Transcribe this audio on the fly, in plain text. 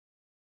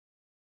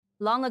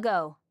Long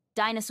ago,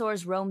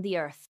 dinosaurs roamed the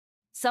earth.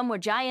 Some were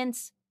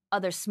giants,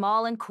 others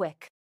small and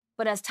quick.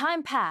 But as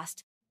time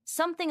passed,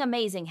 something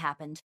amazing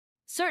happened.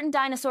 Certain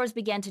dinosaurs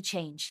began to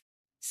change.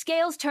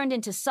 Scales turned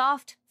into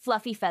soft,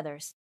 fluffy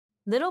feathers.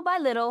 Little by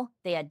little,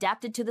 they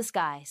adapted to the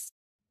skies.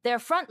 Their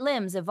front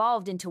limbs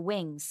evolved into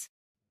wings.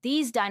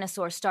 These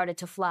dinosaurs started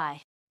to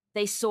fly.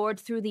 They soared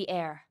through the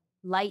air,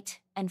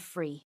 light and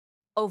free.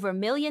 Over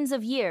millions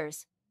of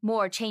years,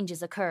 more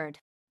changes occurred.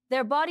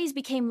 Their bodies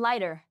became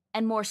lighter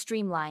and more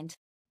streamlined.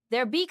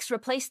 Their beaks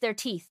replaced their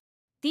teeth.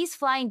 These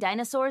flying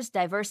dinosaurs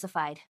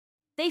diversified.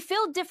 They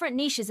filled different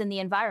niches in the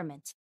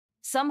environment.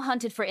 Some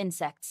hunted for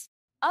insects.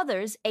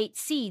 Others ate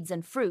seeds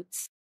and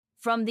fruits.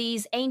 From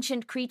these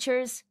ancient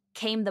creatures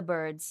came the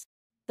birds.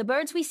 The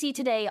birds we see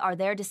today are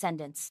their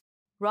descendants.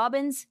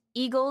 Robins,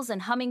 eagles,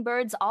 and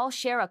hummingbirds all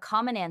share a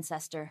common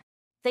ancestor.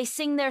 They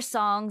sing their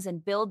songs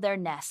and build their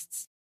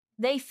nests.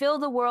 They fill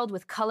the world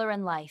with color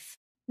and life.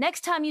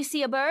 Next time you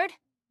see a bird,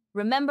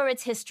 remember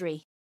its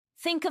history.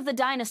 Think of the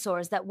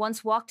dinosaurs that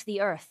once walked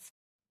the earth.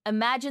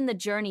 Imagine the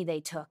journey they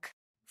took.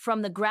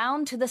 From the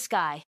ground to the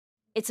sky.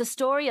 It's a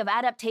story of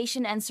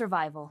adaptation and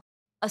survival.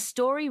 A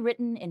story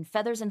written in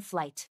feathers and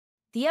flight.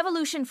 The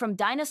evolution from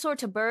dinosaur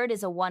to bird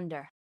is a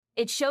wonder.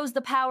 It shows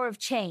the power of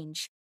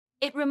change.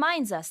 It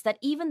reminds us that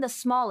even the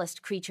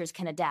smallest creatures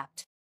can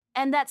adapt.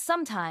 And that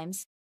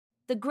sometimes,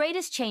 the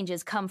greatest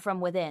changes come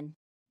from within.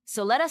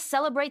 So let us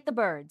celebrate the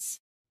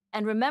birds.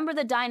 And remember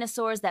the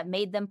dinosaurs that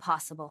made them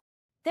possible.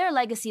 Their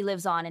legacy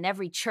lives on in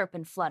every chirp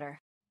and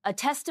flutter. A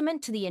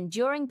testament to the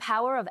enduring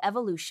power of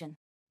evolution.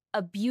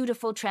 A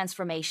beautiful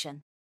transformation.